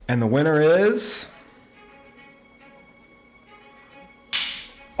And the winner is...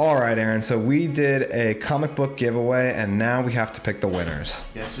 All right, Aaron, so we did a comic book giveaway, and now we have to pick the winners.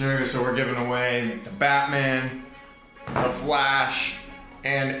 Yes, sir. So we're giving away the Batman, the Flash,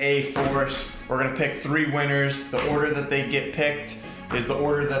 and A-Force. We're going to pick 3 winners. The order that they get picked is the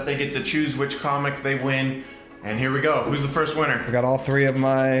order that they get to choose which comic they win. And here we go. Who's the first winner? I got all 3 of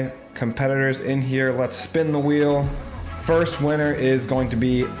my competitors in here. Let's spin the wheel. First winner is going to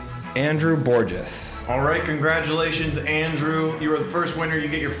be Andrew Borges. All right, congratulations, Andrew. You are the first winner. You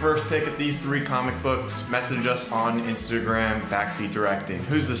get your first pick at these 3 comic books. Message us on Instagram, Backseat Directing.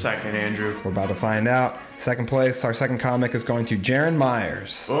 Who's the second, Andrew? We're about to find out. Second place, our second comic is going to Jaron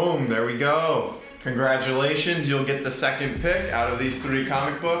Myers. Boom, there we go. Congratulations, you'll get the second pick out of these 3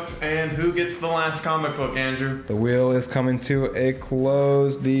 comic books. And who gets the last comic book, Andrew? The wheel is coming to a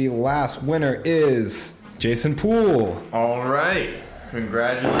close. The last winner is Jason Poole. All right.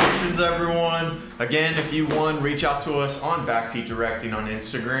 Congratulations, everyone. Again, if you won, reach out to us on Backseat Directing on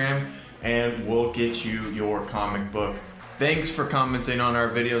Instagram, and we'll get you your comic book. Thanks for commenting on our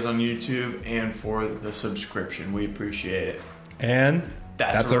videos on YouTube and for the subscription. We appreciate it. And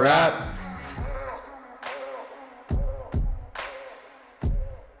that's a wrap.